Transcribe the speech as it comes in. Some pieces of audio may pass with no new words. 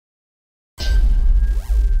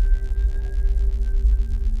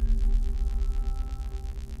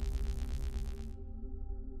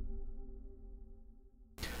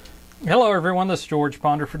Hello everyone, this is George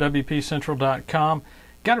Ponder for WPCentral.com.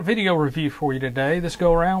 Got a video review for you today. This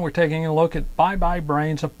go around we're taking a look at Bye Bye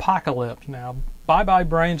Brains Appocalypse. Now, Bye Bye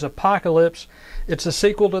Brains Appocalypse, it's a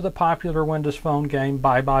sequel to the popular Windows Phone game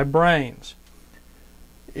Bye Bye Brains.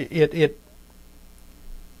 It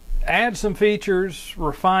adds some features,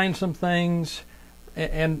 refines some things,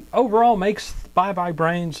 and overall makes Bye Bye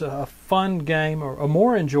Brains a fun game, or a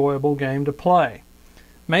more enjoyable game to play.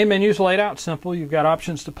 Main menu is laid out simple. You've got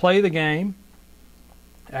options to play the game,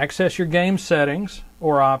 access your game settings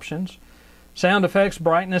or options, sound effects,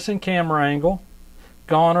 brightness and camera angle,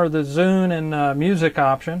 gone are the zoom and music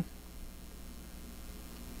option.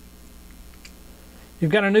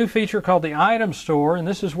 You've got a new feature called the item store, and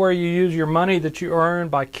this is where you use your money that you earn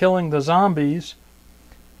by killing the zombies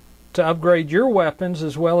to upgrade your weapons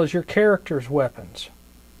as well as your character's weapons.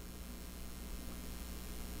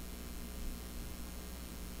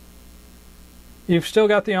 You've still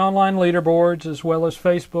got the online leaderboards as well as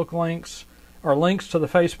Facebook links, or links to the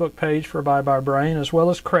Facebook page for Bye Bye Brain, as well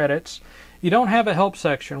as credits. You don't have a help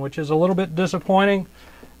section, which is a little bit disappointing.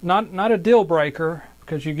 Not a deal breaker,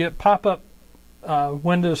 because you get pop-up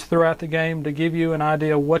windows throughout the game to give you an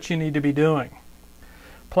idea of what you need to be doing.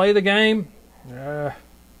 Play the game.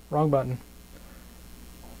 Wrong button.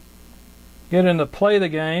 Get into play the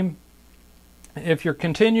game. If you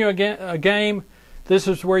continue a game, this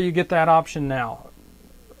is where you get that option now.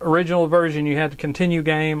 Original version, you had to continue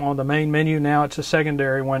game on the main menu. Now it's a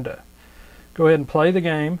secondary window. Go ahead and play the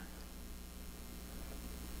game.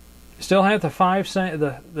 You still have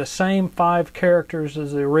the same 5 characters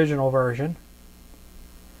as the original version.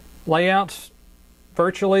 Layouts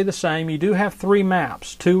virtually the same. You do have 3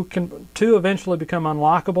 maps. Two eventually become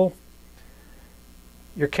unlockable.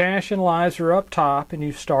 Your cash and lives are up top, and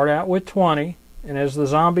you start out with 20. And as the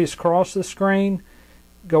zombies cross the screen,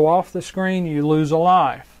 go off the screen, you lose a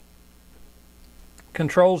life.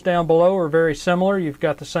 Controls down below are very similar. You've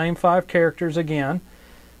got the same 5 characters again.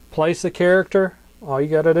 Place the character. All you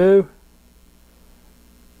got to do,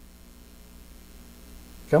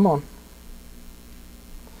 come on,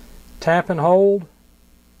 tap and hold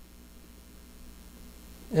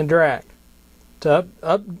and drag. To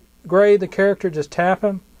upgrade the character, just tap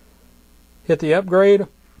him, hit the upgrade,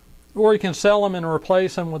 or you can sell them and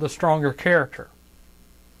replace them with a stronger character.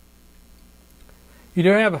 You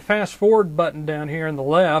do have a fast forward button down here in the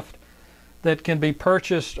left that can be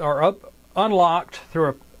purchased or unlocked through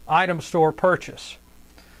an item store purchase.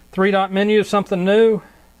 3-dot menu is something new.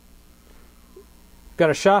 Got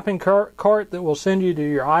a shopping cart that will send you to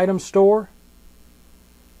your item store.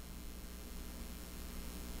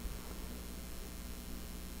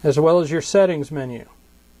 As well as your settings menu.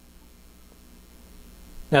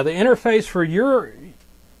 Now the interface for your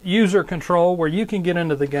user control, where you can get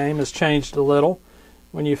into the game, has changed a little.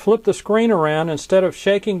 When you flip the screen around, instead of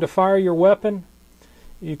shaking to fire your weapon,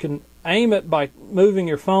 you can aim it by moving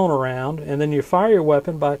your phone around, and then you fire your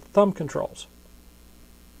weapon by thumb controls.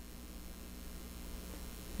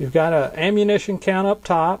 You've got an ammunition count up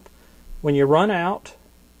top. When you run out,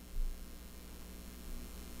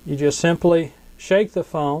 you just simply shake the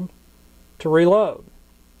phone to reload.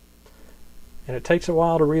 And it takes a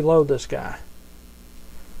while to reload this guy.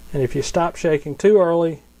 And if you stop shaking too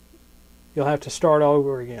early, you'll have to start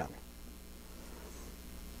over again.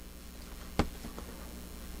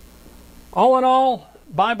 All in all,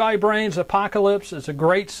 Bye Bye Brains Appocalypse is a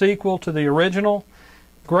great sequel to the original.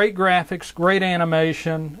 Great graphics, great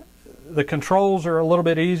animation. The controls are a little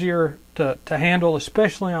bit easier to handle,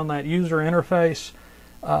 especially on that user interface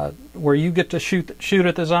where you get to shoot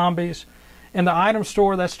at the zombies. And the item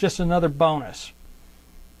store, that's just another bonus.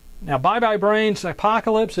 Now, Bye Bye Brains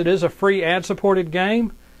Appocalypse, it is a free ad-supported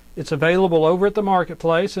game. It's available over at the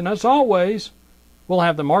Marketplace, and as always, we'll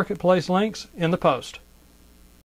have the Marketplace links in the post.